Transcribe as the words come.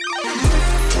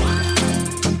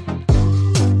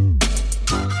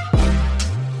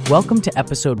Welcome to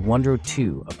episode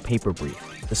 102 of Paper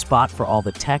Brief, the spot for all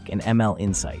the tech and ML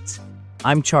insights.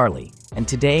 I'm Charlie, and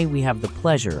today we have the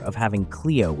pleasure of having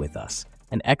Cleo with us,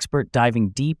 an expert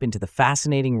diving deep into the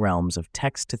fascinating realms of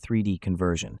text-to-3D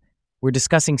conversion. We're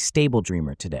discussing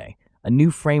StableDreamer today, a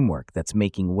new framework that's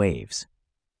making waves.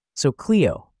 So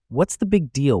Cleo, what's the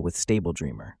big deal with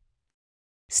StableDreamer?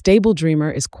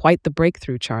 StableDreamer is quite the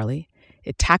breakthrough, Charlie.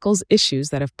 It tackles issues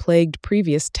that have plagued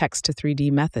previous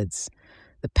text-to-3D methods.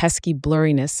 The pesky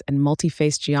blurriness and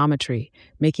multi-face geometry,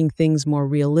 making things more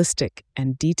realistic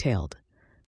and detailed.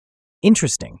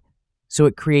 Interesting. So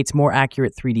it creates more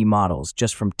accurate 3D models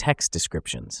just from text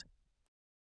descriptions.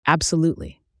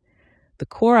 Absolutely. The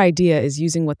core idea is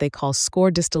using what they call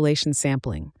score distillation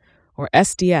sampling, or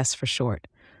SDS for short,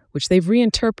 which they've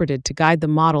reinterpreted to guide the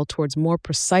model towards more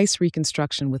precise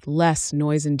reconstruction with less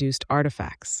noise-induced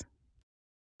artifacts.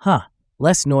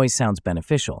 Less noise sounds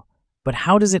beneficial, but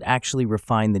how does it actually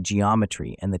refine the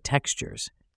geometry and the textures?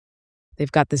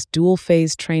 They've got this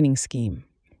dual-phase training scheme.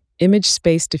 Image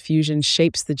space diffusion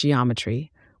shapes the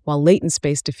geometry, while latent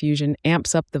space diffusion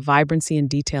amps up the vibrancy and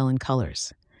detail in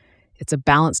colors. It's a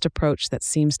balanced approach that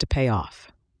seems to pay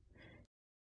off.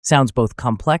 Sounds both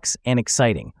complex and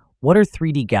exciting. What are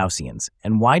 3D Gaussians,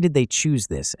 and why did they choose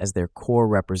this as their core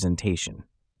representation?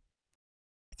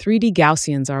 3D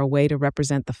Gaussians are a way to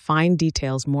represent the fine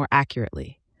details more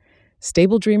accurately.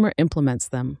 StableDreamer implements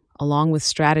them, along with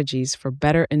strategies for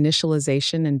better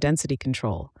initialization and density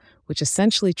control, which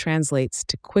essentially translates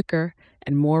to quicker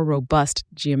and more robust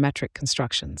geometric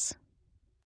constructions.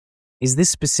 Is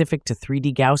this specific to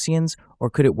 3D Gaussians,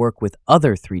 or could it work with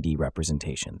other 3D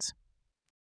representations?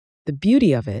 The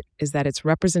beauty of it is that it's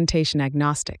representation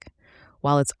agnostic.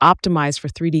 While it's optimized for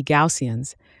 3D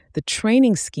Gaussians, the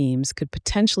training schemes could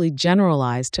potentially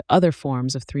generalize to other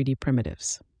forms of 3D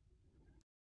primitives.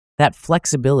 That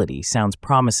flexibility sounds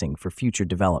promising for future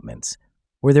developments.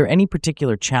 Were there any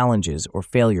particular challenges or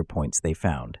failure points they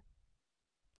found?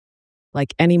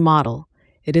 Like any model,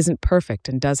 it isn't perfect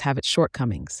and does have its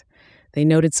shortcomings. They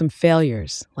noted some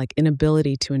failures, like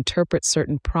inability to interpret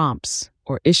certain prompts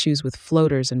or issues with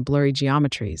floaters and blurry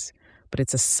geometries, but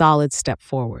it's a solid step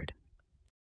forward.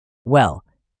 Well,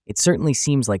 it certainly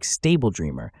seems like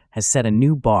StableDreamer has set a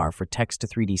new bar for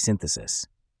text-to-3D synthesis.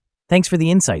 Thanks for the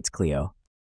insights, Cleo.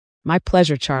 My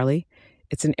pleasure, Charlie.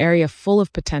 It's an area full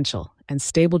of potential, and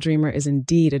StableDreamer is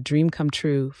indeed a dream come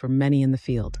true for many in the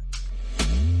field.